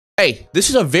Hey, this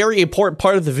is a very important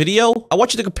part of the video. I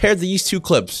want you to compare these two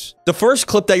clips. The first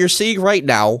clip that you're seeing right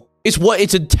now is what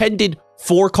it's intended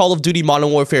for Call of Duty Modern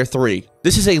Warfare 3.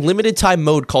 This is a limited time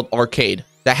mode called Arcade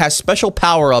that has special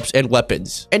power-ups and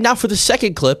weapons. And now for the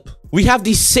second clip, we have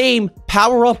the same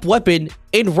power-up weapon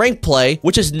in rank play,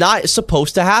 which is not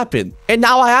supposed to happen. And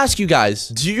now I ask you guys,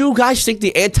 do you guys think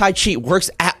the anti-cheat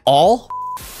works at all?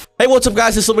 Hey, what's up,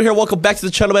 guys? It's Silver here. Welcome back to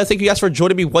the channel, man. Thank you guys for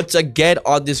joining me once again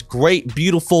on this great,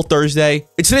 beautiful Thursday.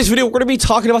 In today's video, we're going to be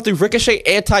talking about the Ricochet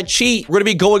anti-cheat. We're going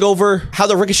to be going over how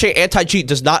the Ricochet anti-cheat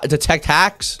does not detect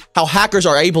hacks, how hackers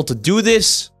are able to do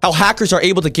this, how hackers are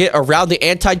able to get around the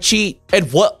anti-cheat,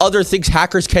 and what other things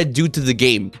hackers can do to the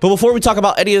game. But before we talk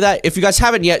about any of that, if you guys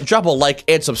haven't yet, drop a like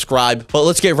and subscribe. But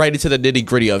let's get right into the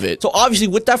nitty-gritty of it. So obviously,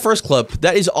 with that first clip,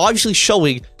 that is obviously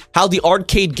showing how the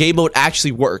arcade game mode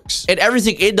actually works. And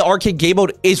everything in the arcade game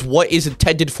mode is what is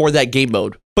intended for that game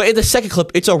mode. But in the second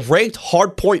clip, it's a ranked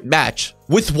hardpoint match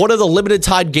with one of the limited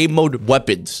time game mode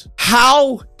weapons.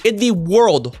 How in the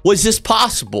world was this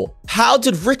possible? How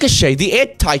did Ricochet, the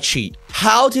anti-cheat,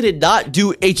 how did it not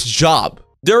do its job?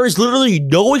 There is literally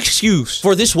no excuse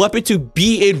for this weapon to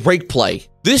be in rank play.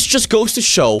 This just goes to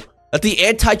show that the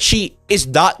anti-cheat is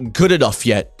not good enough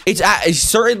yet. It's at a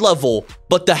certain level,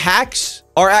 but the hacks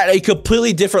are at a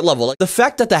completely different level. Like, the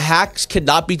fact that the hacks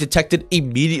cannot be detected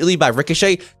immediately by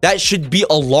Ricochet, that should be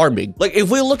alarming. Like, if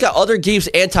we look at other games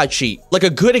anti-cheat, like a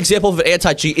good example of an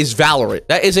anti-cheat is Valorant.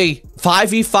 That is a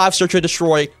 5v5 search and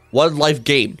destroy one life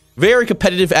game. Very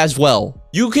competitive as well.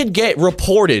 You can get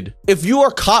reported if you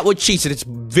are caught with cheats and it's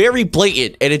very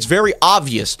blatant and it's very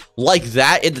obvious, like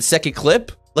that in the second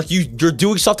clip. Like you're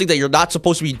doing something that you're not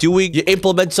supposed to be doing. You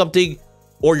implement something,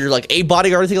 or you're like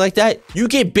aimbotting or anything like that. You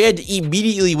get banned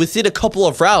immediately within a couple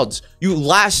of rounds. You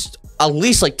last at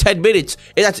least like 10 minutes,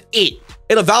 and that's it.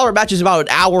 And a Valorant match is about an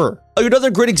hour. Another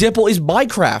great example is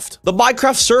Minecraft. The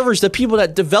Minecraft servers, the people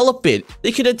that develop it,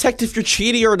 they can detect if you're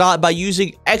cheating or not by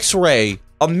using X-ray,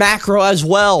 a macro as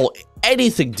well.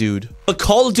 Anything, dude. But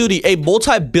Call of Duty, a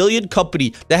multi-billion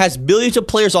company that has millions of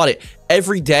players on it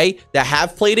every day that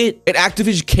have played it, and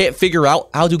Activision can't figure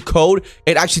out how to code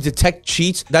and actually detect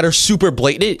cheats that are super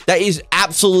blatant. That is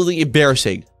absolutely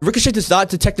embarrassing. Ricochet does not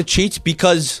detect the cheats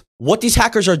because what these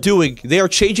hackers are doing, they are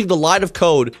changing the line of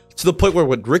code to the point where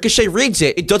when Ricochet reads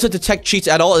it, it doesn't detect cheats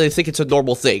at all, and they think it's a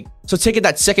normal thing. So taking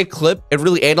that second clip and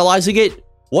really analyzing it,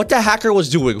 what the hacker was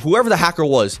doing, whoever the hacker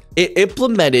was, it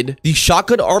implemented the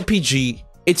shotgun RPG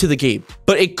into the game,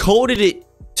 but it coded it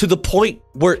to the point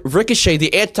where Ricochet,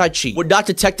 the anti-cheat, would not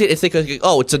detect it and think, like,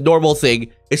 oh, it's a normal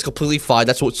thing. It's completely fine.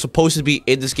 That's what's supposed to be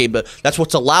in this game. But that's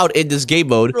what's allowed in this game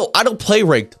mode. I don't play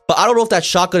ranked, but I don't know if that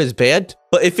shotgun is banned.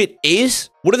 But if it is,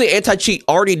 wouldn't the anti-cheat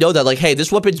already know that, like, hey,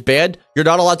 this weapon's banned? You're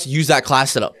not allowed to use that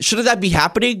class setup. Shouldn't that be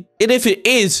happening? And if it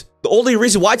is, the only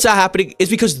reason why it's not happening is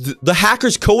because the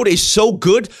hacker's code is so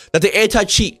good that the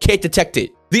anti-cheat can't detect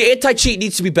it. The anti-cheat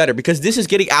needs to be better because this is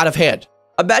getting out of hand.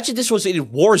 Imagine this was in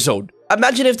Warzone.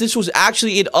 Imagine if this was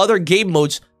actually in other game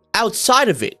modes outside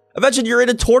of it. Imagine you're in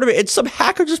a tournament and some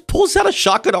hacker just pulls out a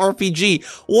shotgun RPG.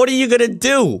 What are you gonna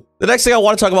do? The next thing I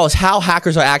want to talk about is how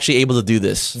hackers are actually able to do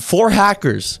this. For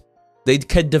hackers, they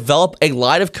can develop a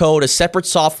line of code, a separate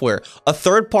software, a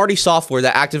third-party software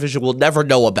that Activision will never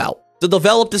know about. They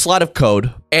develop this line of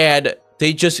code and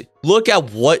they just look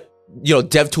at what, you know,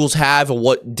 dev tools have and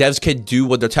what devs can do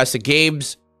when they're testing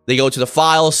games. They go to the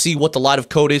file, see what the line of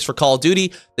code is for Call of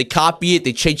Duty. They copy it.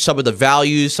 They change some of the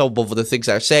values, some of the things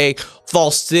that are saying,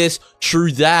 false this,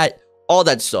 true that, all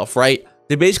that stuff, right?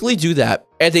 They basically do that,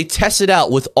 and they test it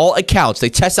out with all accounts. They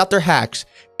test out their hacks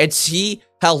and see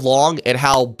how long and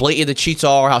how blatant the cheats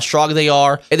are, how strong they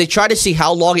are, and they try to see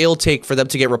how long it'll take for them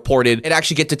to get reported and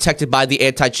actually get detected by the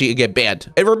anti-cheat and get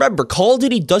banned. And remember, Call of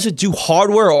Duty doesn't do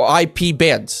hardware or IP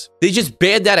bans. They just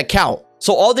ban that account.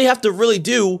 So all they have to really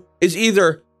do is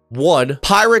either 1,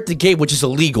 pirate the game, which is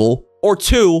illegal, or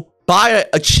 2, buy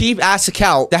a cheap-ass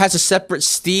account that has a separate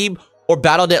Steam or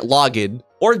Battle.net login,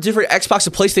 or a different Xbox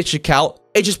and PlayStation account,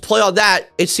 and just play on that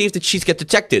and see if the cheats get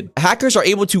detected. Hackers are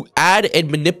able to add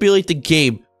and manipulate the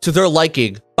game to their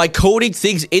liking by coding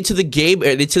things into the game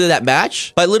and into that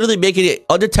match, by literally making it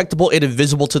undetectable and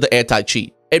invisible to the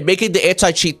anti-cheat, and making the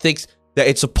anti-cheat think that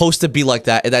it's supposed to be like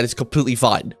that and that it's completely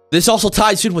fine. This also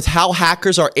ties in with how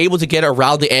hackers are able to get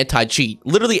around the anti-cheat.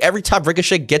 Literally every time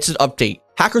Ricochet gets an update,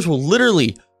 hackers will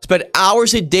literally spend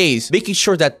hours and days making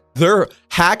sure that their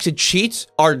hacks and cheats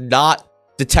are not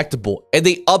detectable, and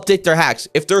they update their hacks.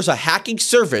 If there's a hacking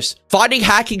service, finding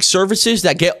hacking services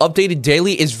that get updated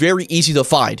daily is very easy to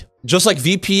find. Just like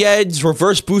VPNs,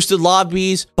 reverse boosted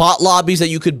lobbies, bot lobbies that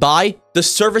you could buy, the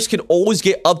service can always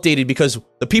get updated because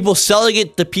the people selling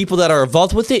it, the people that are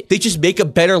involved with it, they just make a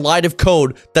better line of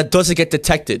code that doesn't get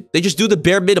detected. They just do the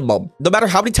bare minimum. No matter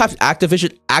how many times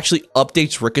Activision actually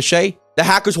updates Ricochet, the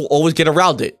hackers will always get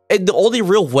around it. And the only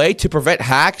real way to prevent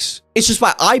hacks is just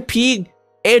by IPing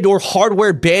and or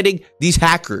hardware banning these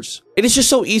hackers. It is just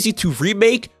so easy to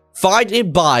remake, find,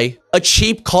 and buy a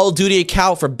cheap Call of Duty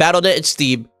account from Battle.net and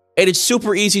Steam, and it's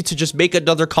super easy to just make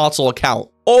another console account.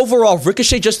 Overall,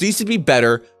 Ricochet just needs to be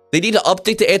better. They need to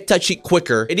update the anti-cheat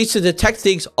quicker. It needs to detect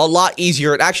things a lot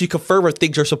easier and actually confirm if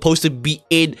things are supposed to be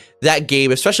in that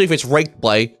game, especially if it's ranked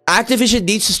play. Activision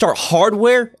needs to start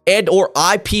hardware and or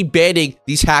IP banning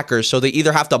these hackers, so they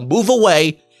either have to move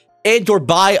away and or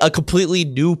buy a completely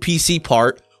new PC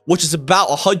part, which is about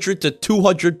 $100 to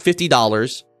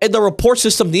 $250. And the report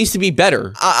system needs to be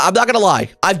better. I'm not gonna lie.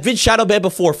 I've been shadow banned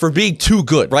before for being too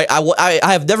good, right?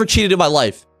 I have never cheated in my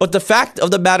life. But the fact of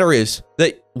the matter is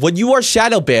that when you are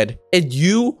shadow banned and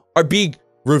you are being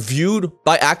reviewed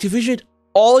by Activision,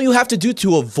 all you have to do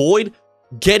to avoid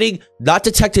getting not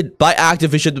detected by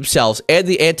Activision themselves and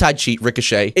the anti-cheat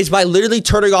Ricochet is by literally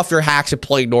turning off your hacks and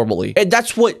playing normally. And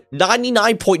that's what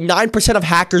 99.9% of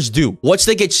hackers do. Once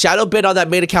they get shadow banned on that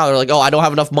main account, they're like, oh, I don't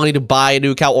have enough money to buy a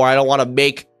new account, or I don't want to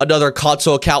make another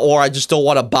console account, or I just don't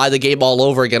want to buy the game all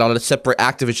over again on a separate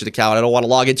Activision account. I don't want to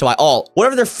log into my alt.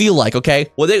 Whatever they feel like, okay?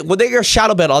 When they get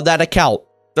shadow banned on that account,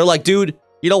 they're like, dude,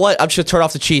 you know what? I'm just gonna turn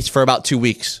off the cheats for about 2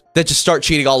 weeks. Then just start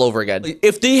cheating all over again.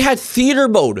 If they had theater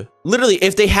mode, literally,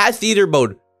 if they had theater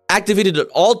mode activated at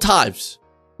all times,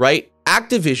 right?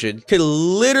 Activision can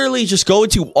literally just go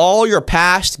into all your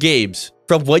past games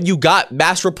from when you got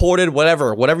mass reported,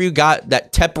 whatever you got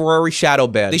that temporary shadow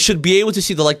ban. They should be able to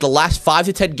see the last 5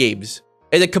 to 10 games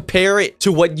and then compare it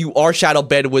to when you are shadow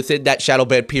banned within that shadow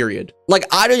ban period. Like,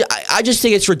 I just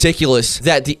think it's ridiculous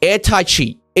that the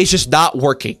anti-cheat is just not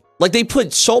working. Like, they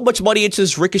put so much money into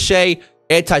this Ricochet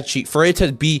anti-cheat for it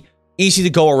to be easy to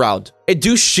go around and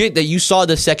do shit that you saw in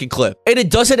the second clip. And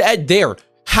it doesn't end there.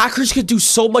 Hackers could do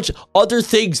so much other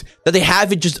things that they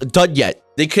haven't just done yet.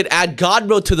 They could add God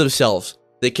mode to themselves.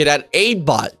 They could add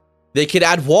aimbot. They could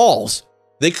add walls.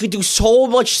 They could do so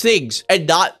much things and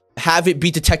not have it be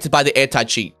detected by the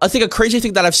anti-cheat. I think a crazy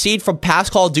thing that I've seen from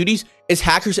past Call of Duties is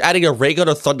hackers adding a ray gun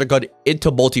or thunder gun into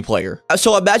multiplayer.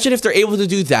 So imagine if they're able to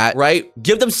do that, right?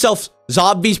 Give themselves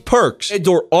zombies perks and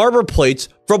or armor plates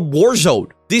from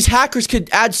Warzone. These hackers can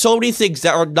add so many things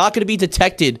that are not going to be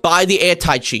detected by the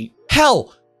anti-cheat.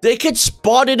 Hell, they can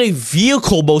spawn in a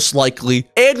vehicle most likely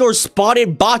and or spawn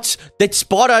in bots that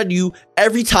spawn on you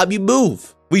every time you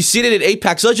move. We've seen it in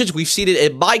Apex Legends. We've seen it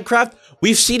in Minecraft.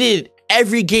 We've seen it in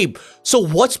every game. So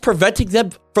what's preventing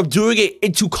them from doing it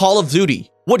into Call of Duty?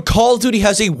 When Call of Duty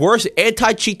has a worse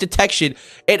anti-cheat detection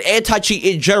and anti-cheat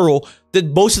in general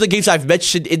than most of the games I've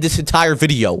mentioned in this entire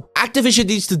video. Activision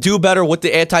needs to do better with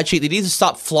the anti-cheat. They need to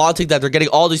stop flaunting that they're getting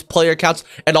all these player accounts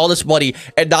and all this money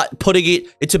and not putting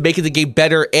it into making the game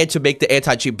better and to make the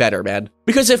anti-cheat better, man.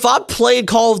 Because if I'm playing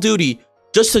Call of Duty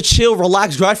just to chill,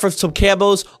 relax, grind for some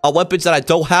camos on weapons that I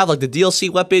don't have, like the DLC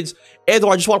weapons, and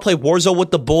or I just want to play Warzone with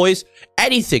the boys,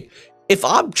 anything. If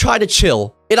I'm trying to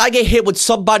chill and I get hit with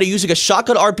somebody using a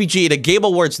shotgun RPG in a game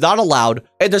where it's not allowed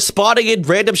and they're spawning in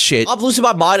random shit, I'm losing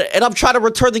my mind and I'm trying to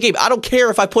return the game. I don't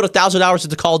care if I put 1,000 hours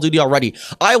into Call of Duty already.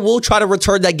 I will try to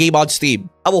return that game on Steam.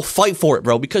 I will fight for it,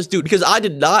 bro, because I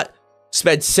did not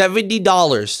spend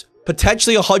 $70,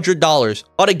 potentially $100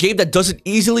 on a game that doesn't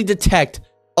easily detect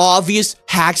obvious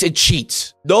hacks and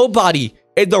cheats. Nobody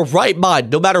in their right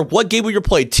mind, no matter what game you're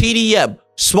playing, TDM,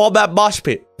 small map mosh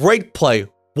pit, ranked play,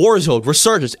 Warzone,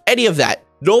 Resurgence, any of that,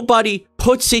 nobody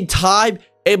puts in time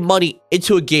and money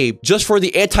into a game just for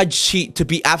the anti-cheat to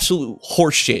be absolute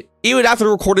horseshit. Even after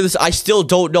recording this, I still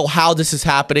don't know how this is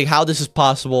happening, how this is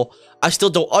possible. I still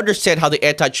don't understand how the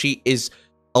anti-cheat is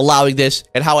allowing this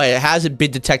and how it hasn't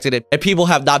been detected and people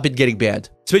have not been getting banned.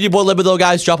 It's been your boy Limbo,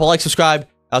 guys. Drop a like, subscribe.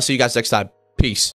 I'll see you guys next time. Peace.